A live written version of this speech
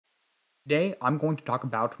Today, I'm going to talk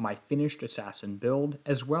about my finished assassin build,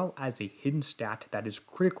 as well as a hidden stat that is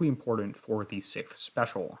critically important for the 6th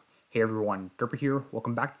special. Hey everyone, Derpy here,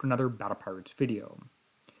 welcome back to another Battle Pirates video.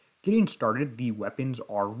 Getting started, the weapons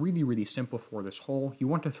are really simple for this hull. You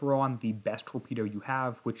want to throw on the best torpedo you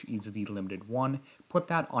have, which is the limited one. Put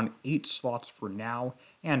that on 8 slots for now,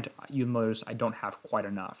 and you'll notice I don't have quite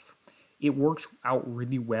enough. It works out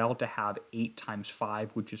really well to have 8 times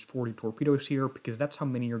 5, which is 40 torpedoes here, because that's how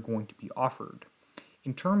many are going to be offered.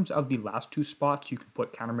 In terms of the last 2 spots, you can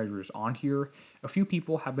put countermeasures on here. A few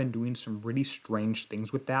people have been doing some really strange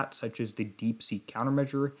things with that, such as the deep sea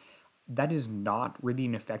countermeasure. That is not really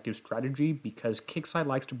an effective strategy because Kixeye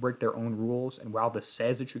likes to break their own rules, and while this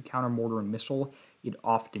says it should counter mortar and missile, it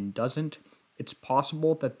often doesn't. It's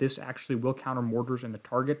possible that this actually will counter mortars and the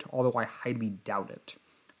target, although I highly doubt it.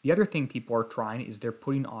 The other thing people are trying is they're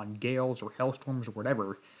putting on gales or hailstorms or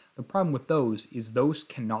whatever. The problem with those is those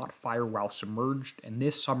cannot fire while submerged, and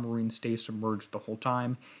this submarine stays submerged the whole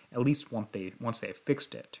time, at least once they have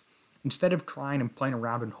fixed it. Instead of trying and playing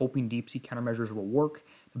around and hoping deep sea countermeasures will work,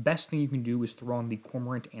 the best thing you can do is throw on the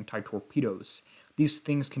Cormorant anti-torpedoes. These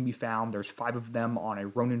things can be found, there's 5 of them on a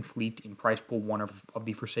Ronin fleet in price pool 1 of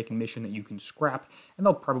the Forsaken mission that you can scrap, and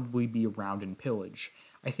they'll probably be around in pillage.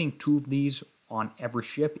 I think 2 of these on every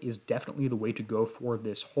ship is definitely the way to go for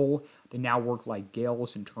this hull. They now work like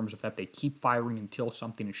gales in terms of that they keep firing until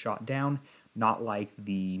something is shot down, not like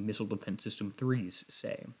the Missile Defense System 3s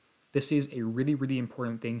say. This is a really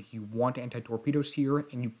important thing. You want anti-torpedoes here,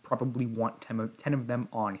 and you probably want 10 of them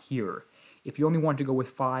on here. If you only want to go with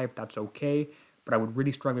 5, that's okay, but I would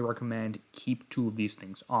really strongly recommend keep 2 of these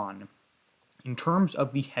things on. In terms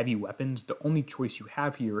of the heavy weapons, the only choice you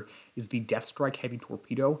have here is the Death Strike Heavy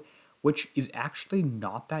Torpedo, which is actually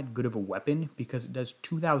not that good of a weapon because it does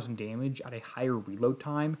 2,000 damage at a higher reload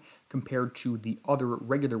time compared to the other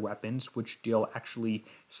regular weapons, which deal actually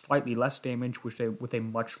slightly less damage with a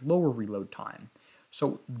much lower reload time.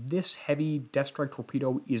 So this heavy Death Strike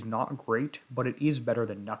torpedo is not great, but it is better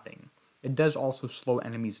than nothing. It does also slow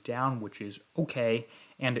enemies down, which is okay,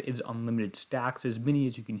 and it is unlimited stacks, as many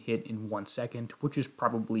as you can hit in 1 second, which is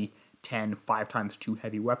probably 5 times 2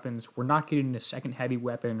 heavy weapons. We're not getting a second heavy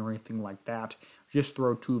weapon or anything like that. Just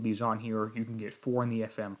throw 2 of these on here. You can get 4 in the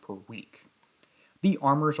FM per week. The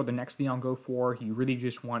armors are the next thing I'll go for. You really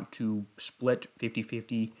just want to split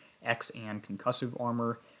 50-50 X and concussive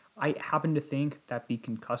armor. I happen to think that the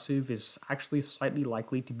concussive is actually slightly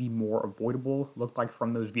likely to be more avoidable. Looked like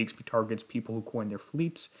from those VXP targets, people who coin their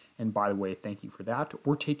fleets, and by the way, thank you for that.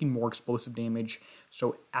 We're taking more explosive damage,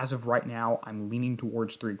 so as of right now, I'm leaning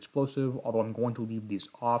towards 3 explosive, although I'm going to leave these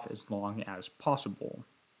off as long as possible.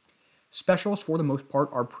 Specials, for the most part,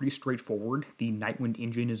 are pretty straightforward. The Nightwind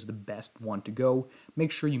engine is the best one to go.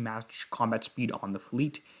 Make sure you match combat speed on the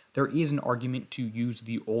fleet. There is an argument to use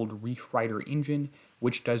the old Reef Rider engine,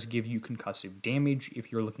 which does give you concussive damage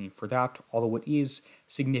if you're looking for that, although it is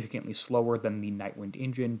significantly slower than the Nightwind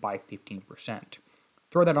engine by 15%.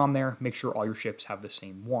 Throw that on there, make sure all your ships have the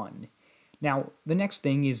same one. Now, the next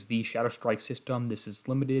thing is the Shadow Strike system. This is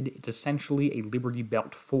limited. It's essentially a Liberty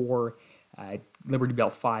Belt 4, Liberty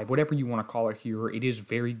Belt 5, whatever you want to call it here. It is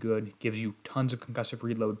very good, gives you tons of concussive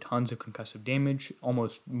reload, tons of concussive damage,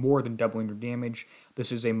 almost more than doubling your damage.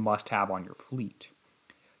 This is a must-have on your fleet.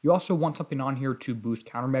 You also want something on here to boost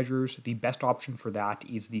countermeasures. The best option for that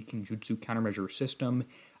is the Kenjutsu countermeasure system.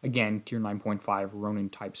 Again, tier 9.5 Ronin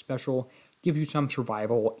type special. Gives you some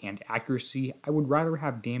survival and accuracy. I would rather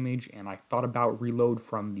have damage, and I thought about reload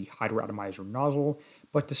from the Hydroatomizer nozzle,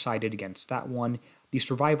 but decided against that one. The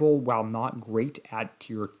survival, while not great at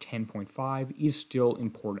tier 10.5, is still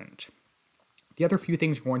important. The other few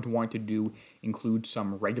things you're going to want to do include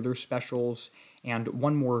some regular specials, and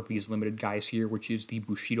one more of these limited guys here, which is the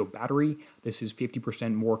Bushido Battery. This is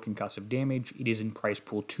 50% more concussive damage. It is in price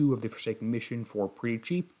pool 2 of the Forsaken mission for pretty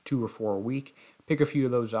cheap, 2 or 4 a week. Pick a few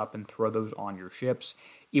of those up and throw those on your ships.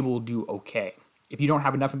 It will do okay. If you don't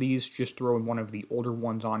have enough of these, just throw in one of the older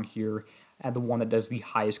ones on here, and the one that does the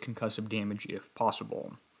highest concussive damage if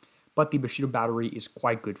possible. But the Bushido Battery is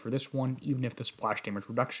quite good for this one, even if the splash damage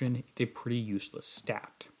reduction is a pretty useless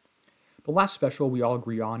stat. The last special we all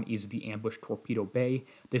agree on is the Ambush Torpedo Bay.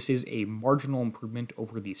 This is a marginal improvement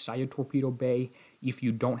over the Saya Torpedo Bay. If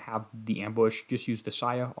you don't have the Ambush, just use the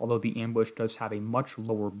Saya, although the Ambush does have a much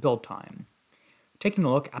lower build time. Taking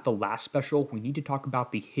a look at the last special, we need to talk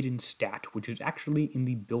about the hidden stat, which is actually in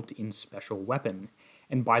the built-in special weapon.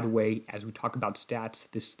 And by the way, as we talk about stats,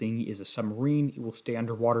 this thing is a submarine. It will stay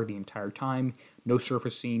underwater the entire time. No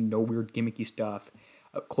surfacing, no weird gimmicky stuff.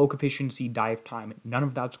 Cloak efficiency, dive time, none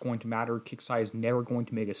of that's going to matter. Kixeye is never going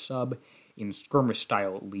to make a sub In skirmish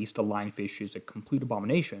style at least, a lionfish is a complete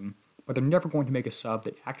abomination, but they're never going to make a sub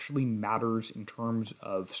that actually matters in terms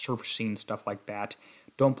of surfacing, stuff like that.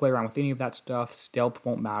 Don't play around with any of that stuff. Stealth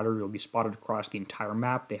won't matter. You'll be spotted across the entire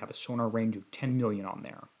map. They have a sonar range of 10 million on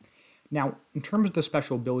there. Now, in terms of the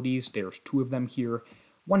special abilities, there's 2 of them here.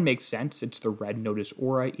 One makes sense. It's the Red Notice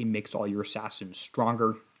Aura. It makes all your assassins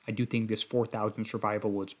stronger. I do think this 4,000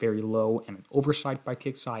 survival was very low and an oversight by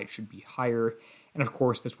Kixeye. It should be higher. And of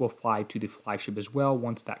course, this will apply to the flagship as well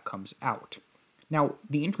once that comes out. Now,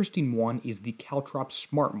 the interesting one is the Caltrop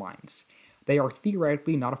Smart Mines. They are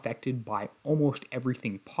theoretically not affected by almost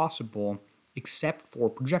everything possible except for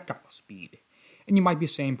projectile speed. And you might be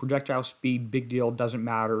saying projectile speed, big deal, doesn't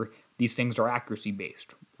matter, these things are accuracy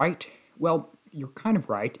based, right? Well, you're kind of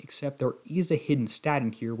right, except there is a hidden stat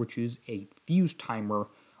in here, which is a fuse timer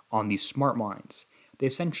on these smart mines. They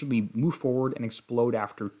essentially move forward and explode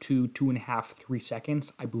after 2.5, 3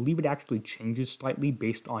 seconds. I believe it actually changes slightly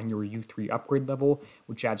based on your U3 upgrade level,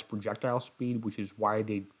 which adds projectile speed, which is why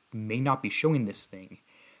they may not be showing this thing.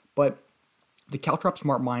 But the Caltrop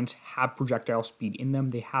Smart Mines have projectile speed in them.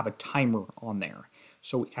 They have a timer on there.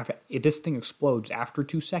 So if this thing explodes after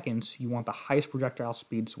 2 seconds, you want the highest projectile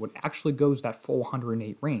speed, so it actually goes that full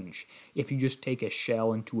 108 range. If you just take a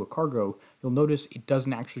shell into a cargo, you'll notice it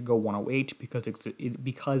doesn't actually go 108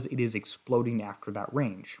 because it is exploding after that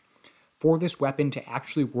range. For this weapon to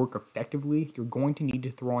actually work effectively, you're going to need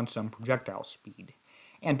to throw on some projectile speed.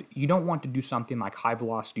 And you don't want to do something like high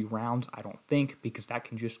velocity rounds, I don't think, because that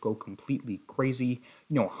can just go completely crazy.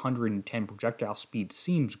 110 projectile speed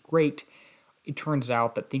seems great. It turns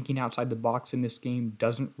out that thinking outside the box in this game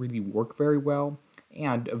doesn't really work very well,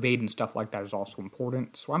 and evade and stuff like that is also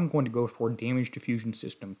important, so I'm going to go for Damage Diffusion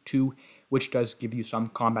System 2, which does give you some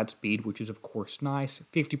combat speed, which is of course nice,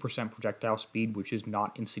 50% projectile speed, which is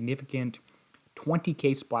not insignificant,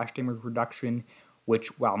 20k splash damage reduction,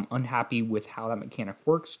 which, while I'm unhappy with how that mechanic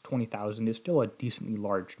works, 20,000 is still a decently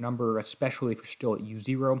large number, especially if you're still at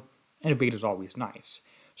U0, and evade is always nice.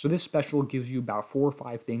 So this special gives you about 4 or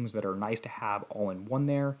 5 things that are nice to have all in one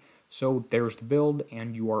there. So there's the build,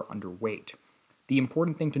 and you are underweight. The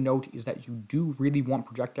important thing to note is that you do really want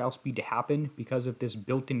projectile speed to happen, because if this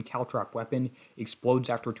built-in Caltrop weapon explodes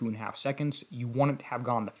after 2.5 seconds, you want it to have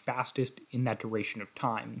gone the fastest in that duration of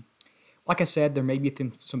time. Like I said, there may be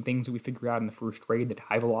some things that we figure out in the first raid that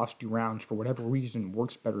high velocity rounds, for whatever reason,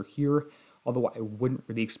 works better here, although I wouldn't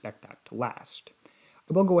really expect that to last.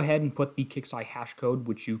 I will go ahead and put the Kixeye hash code,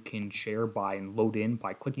 which you can share by and load in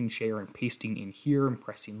by clicking share and pasting in here and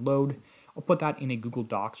pressing load. I'll put that in a Google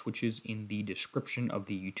Docs, which is in the description of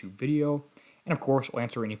the YouTube video. And of course, I'll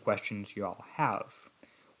answer any questions you all have.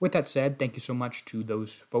 With that said, thank you so much to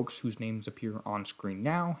those folks whose names appear on screen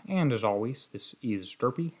now. And as always, this is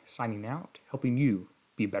Derpy, signing out, helping you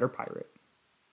be a better pirate.